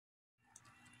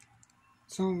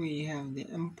So we have the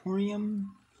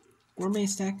Emporium Gourmet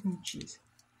Stacking Cheese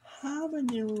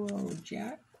Habanero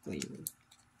Jack flavor.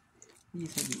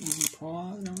 These are the easy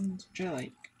pull-out ones, which I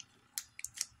like.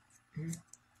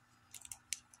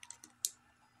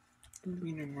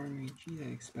 Being a gourmet cheese, I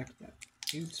expect that.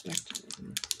 You expect it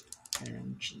in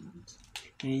pattern cheese.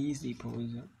 And it easily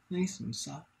pulls up, nice and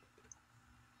soft.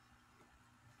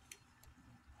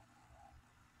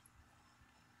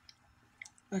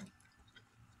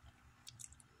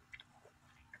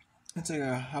 It's like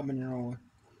a habanero with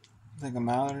like a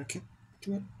milder kick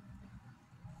to it.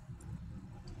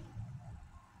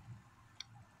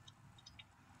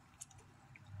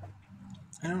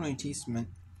 I don't really taste mint.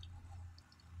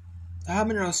 The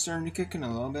habanero's starting to kick in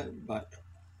a little bit, but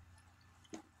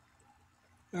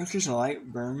it's just a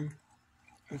light burn.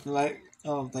 It's a light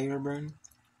flavor burn.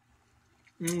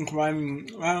 I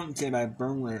don't say by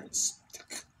burn where it's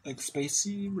like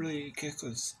spicy, really kick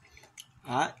was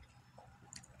hot.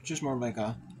 It's just more like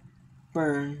a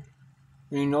burn.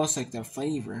 And you notice like the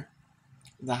flavor,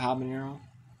 the habanero,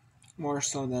 more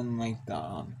so than like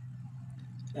the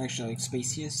actually like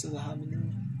spiciest of the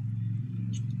habanero.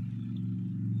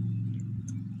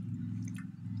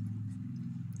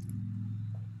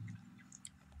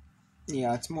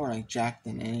 Yeah, it's more like Jack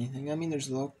than anything. I mean, there's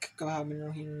a little kick of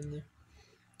habanero here and there.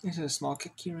 There's a small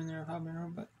kick here and there of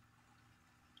habanero, but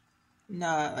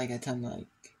not like a ton, like,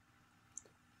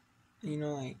 you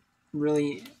know, like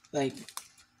really like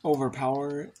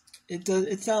overpower.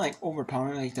 It's not like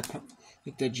overpowering like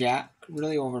the Jack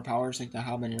really overpowers like the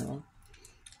habanero,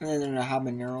 and then the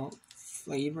habanero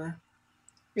flavor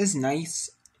is nice.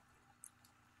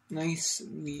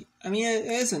 Nicely, I mean, it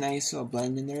is a nice little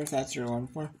blend in there if that's what you're going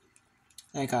for.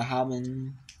 Like a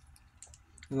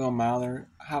little milder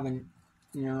habanero,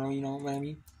 you know what I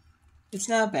mean? It's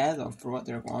not bad though for what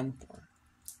they're going for.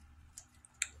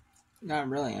 Not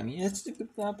really. I mean, it's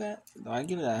not bad though. I'll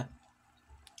give that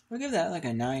like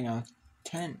a 9 out of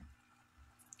 10.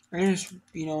 I just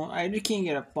can't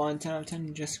get a fun 10 out of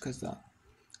 10 just because the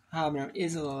habanero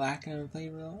is a little lacking in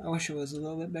flavor though. I wish it was a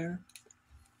little bit better.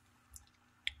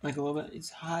 Like a little bit,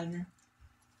 it's hotter.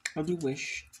 I do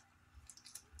wish.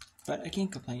 But I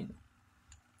can't complain.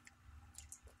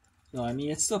 No, I mean,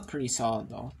 it's still pretty solid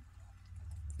though.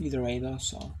 Either way though,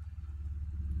 so.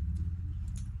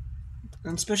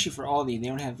 And especially for Aldi, they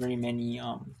don't have very many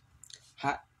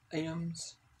hot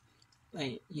items.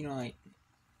 Like, you know, like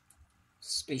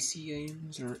spicy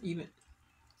items or even.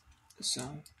 So,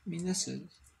 I mean,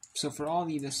 so for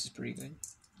Aldi, this is pretty good.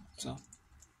 So,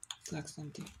 next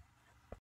time,